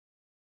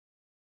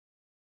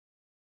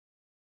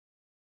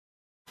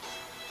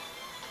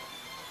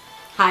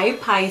Hi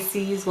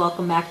Pisces,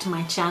 welcome back to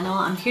my channel.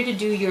 I'm here to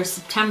do your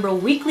September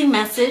weekly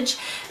message.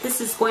 This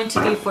is going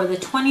to be for the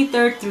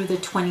 23rd through the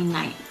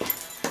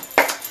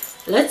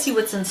 29th. Let's see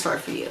what's in store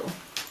for you.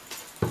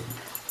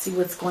 See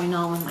what's going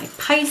on with my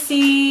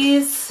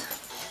Pisces.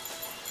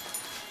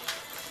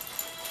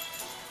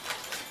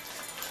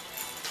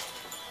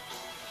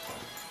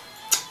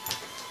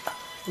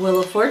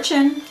 Wheel of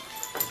Fortune.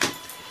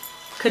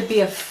 Could be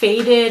a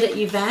fated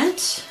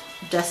event.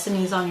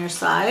 Destiny's on your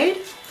side.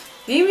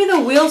 Maybe the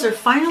wheels are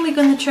finally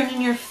going to turn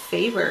in your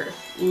favor.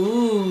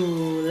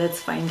 Ooh,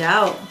 let's find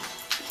out.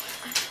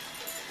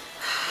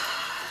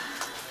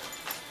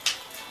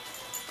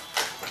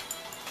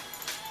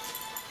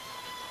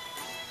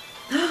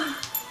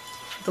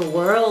 The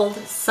World.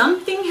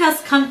 Something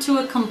has come to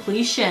a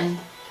completion.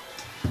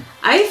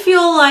 I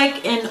feel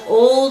like an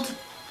old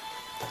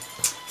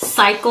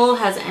cycle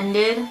has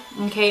ended.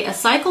 Okay, a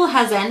cycle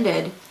has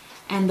ended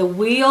and the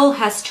wheel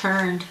has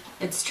turned.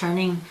 It's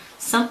turning.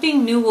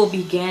 Something new will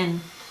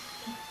begin.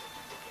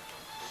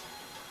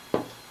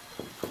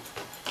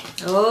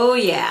 Oh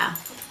yeah.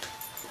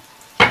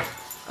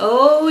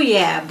 Oh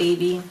yeah,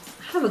 baby.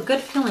 I have a good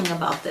feeling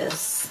about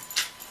this.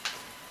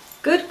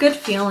 Good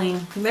feeling.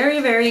 Very,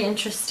 very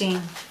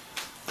interesting.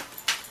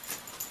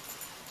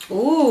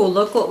 Ooh,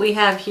 look what we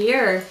have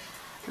here.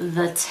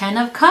 The 10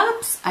 of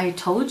Cups. I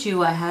told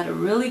you I had a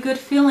really good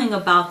feeling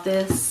about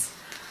this.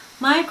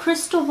 My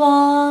crystal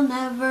ball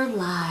never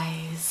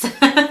lies.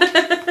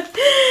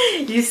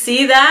 You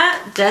see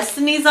that?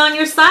 Destiny's on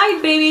your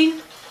side, baby.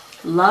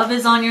 Love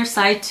is on your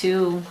side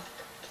too.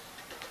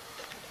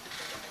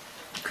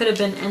 Could have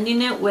been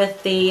ending it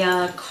with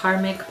a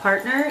karmic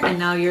partner and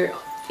now you're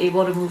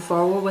able to move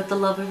forward with the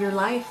love of your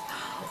life.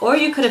 Or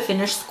you could have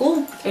finished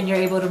school and you're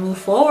able to move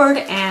forward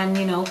and,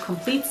 you know,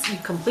 you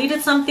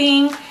completed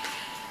something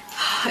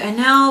and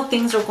now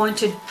things are going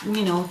to,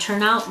 you know,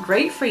 turn out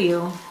great for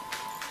you.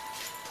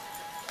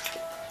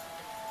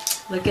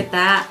 Look at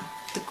that.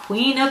 The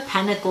Queen of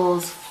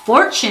Pentacles.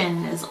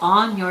 Fortune is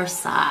on your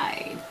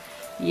side.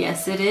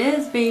 Yes, it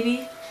is,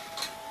 baby.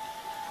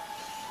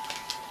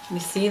 You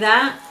see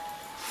that?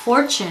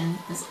 Fortune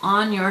is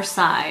on your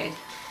side.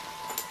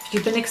 If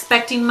you've been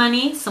expecting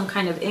money, some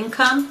kind of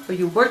income, or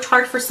you worked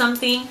hard for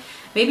something,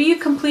 maybe you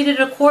completed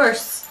a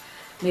course.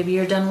 Maybe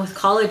you're done with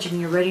college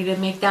and you're ready to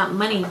make that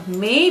money.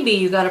 Maybe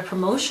you got a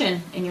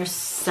promotion and you're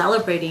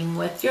celebrating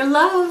with your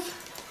love.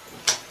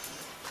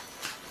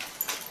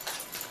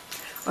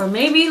 Or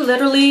maybe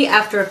literally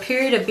after a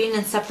period of being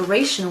in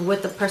separation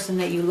with the person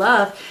that you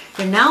love,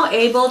 you're now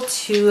able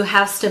to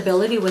have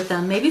stability with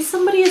them. Maybe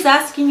somebody is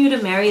asking you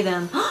to marry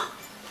them.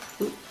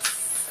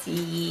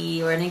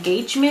 Oopsie. Or an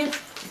engagement.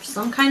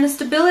 Some kind of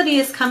stability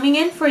is coming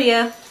in for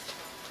you.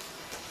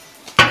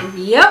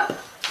 Yep.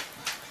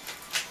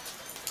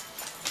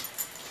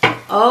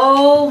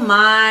 Oh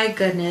my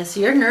goodness.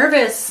 You're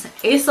nervous.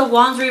 Ace of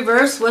Wands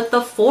reversed with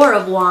the Four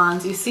of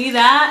Wands. You see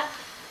that?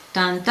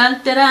 Dun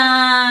dun dun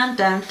dun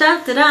dun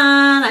dun dun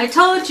dun. I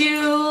told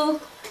you.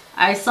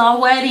 I saw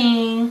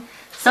wedding.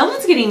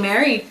 Someone's getting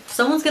married.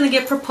 Someone's gonna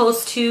get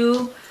proposed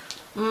to.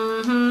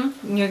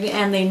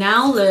 And they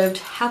now lived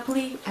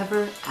happily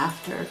ever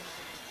after.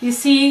 You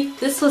see,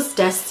 this was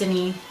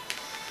destiny.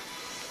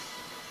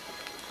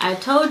 I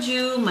told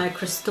you, my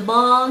crystal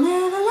ball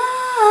never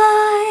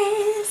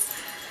lies.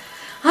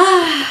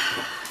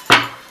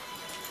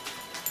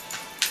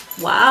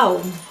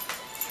 Wow.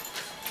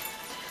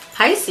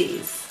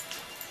 Pisces.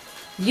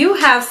 You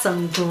have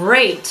some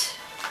great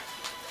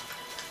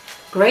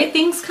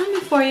things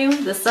coming for you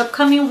this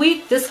upcoming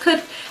week. This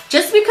could,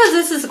 just because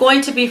this is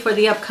going to be for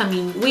the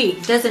upcoming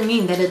week, doesn't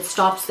mean that it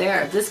stops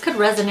there. This could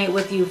resonate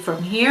with you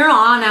from here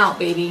on out,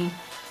 baby.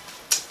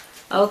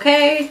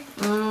 Okay.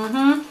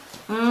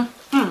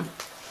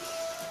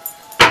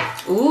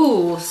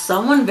 Ooh,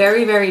 someone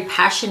very, very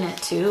passionate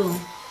too.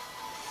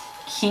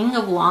 King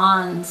of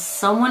Wands.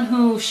 Someone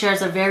who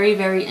shares a very,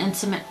 very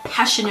intimate,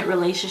 passionate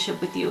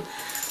relationship with you.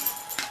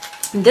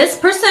 This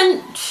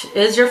person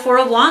is your Four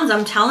of Wands.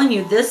 I'm telling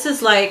you, this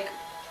is like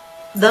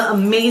the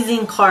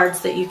amazing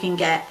cards that you can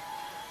get.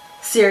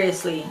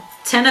 Seriously.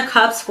 10 of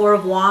Cups, Four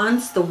of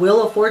Wands, the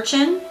Wheel of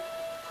Fortune,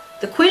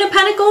 the Queen of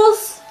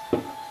Pentacles,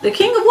 the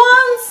King of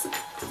Wands.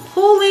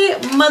 Holy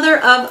mother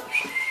of...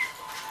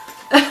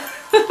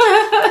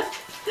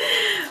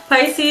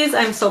 Pisces,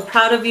 I'm so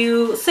proud of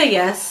you. Say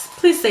yes.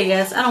 Please say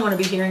yes. I don't want to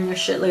be hearing your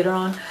shit later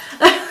on.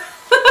 I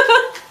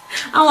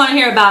don't want to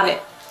hear about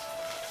it.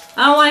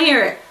 I don't want to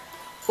hear it.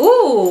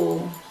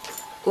 Ooh.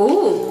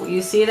 Ooh.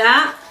 You see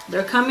that?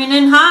 They're coming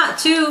in hot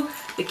too.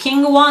 The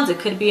King of Wands. It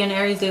could be an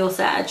Aries, Leo,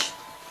 Sag.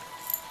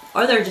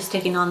 Or they're just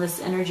taking on this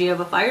energy of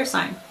a fire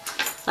sign.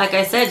 Like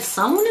I said,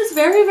 someone is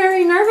very,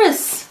 very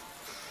nervous.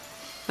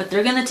 But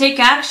they're going to take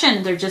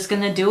action. They're just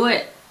going to do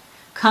it.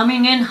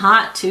 Coming in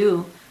hot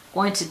too.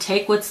 Going to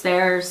take what's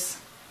theirs.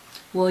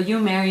 Will you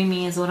marry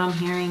me is what I'm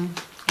hearing.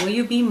 Will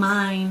you be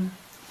mine?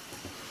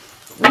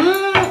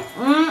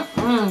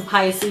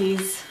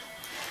 Pisces.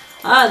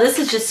 This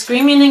is just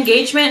screaming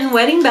engagement and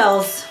wedding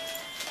bells.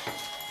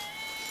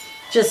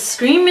 Just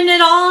screaming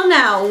it all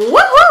out.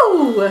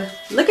 Woohoo!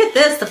 Look at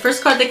this, the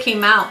first card that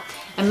came out.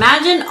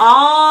 Imagine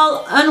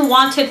all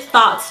unwanted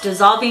thoughts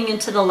dissolving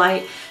into the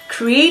light,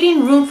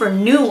 creating room for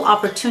new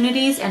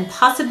opportunities and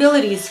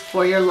possibilities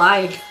for your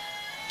life.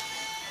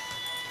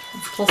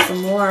 Let's pull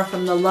some more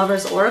from the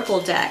Lover's Oracle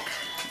deck.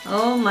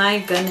 Oh my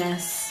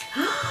goodness.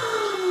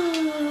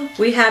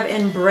 We have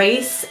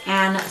Embrace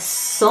and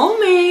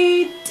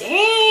Soulmate.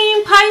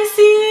 Dang,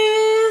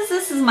 Pisces.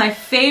 This is my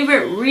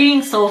favorite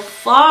reading so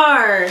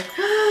far.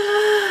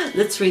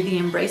 Let's read the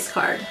Embrace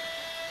card.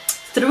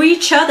 Through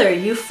each other,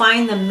 you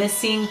find the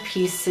missing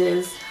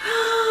pieces.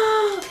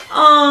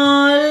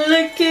 Oh,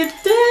 look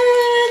at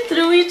that.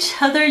 Through each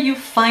other, you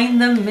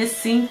find the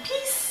missing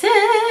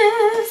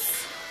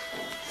pieces.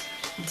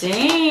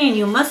 Dang,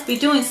 you must be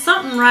doing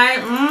something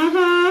right.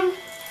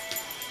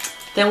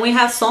 Then we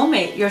have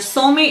soulmate. Your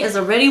soulmate is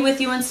already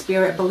with you in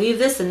spirit. Believe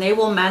this and they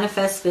will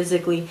manifest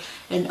physically.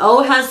 And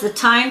oh, has the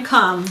time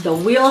come. The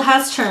wheel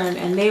has turned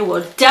and they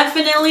will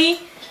definitely,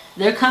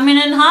 they're coming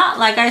in hot.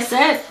 Like I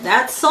said,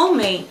 that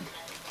soulmate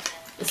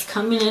is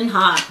coming in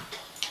hot.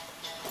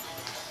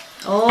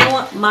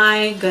 Oh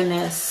my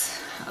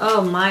goodness.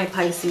 Oh my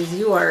Pisces,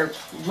 you are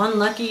one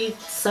lucky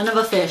son of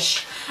a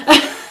fish.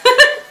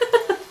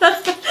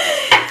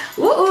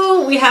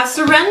 Ooh, we have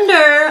surrender.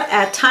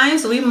 At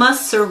times we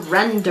must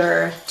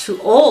surrender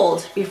to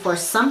old before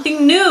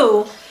something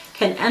new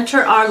can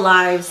enter our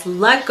lives.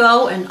 Let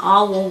go and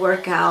all will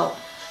work out.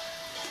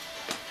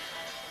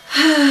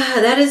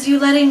 That is you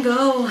letting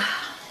go.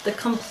 The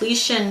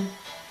completion,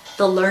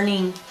 the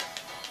learning.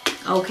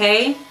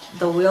 Okay?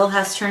 The wheel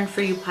has turned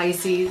for you,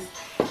 Pisces.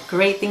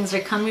 Great things are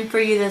coming for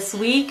you this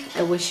week.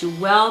 I wish you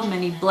well.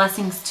 Many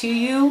blessings to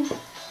you.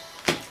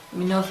 Let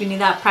me know if you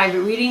need that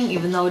private reading,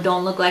 even though it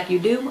don't look like you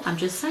do. I'm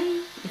just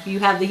saying, if you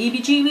have the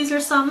heebie-jeebies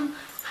or something,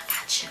 I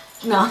got you.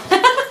 No.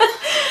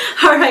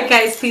 Alright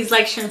guys, please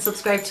like, share, and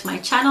subscribe to my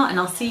channel, and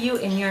I'll see you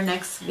in your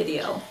next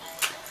video.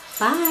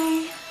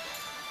 Bye.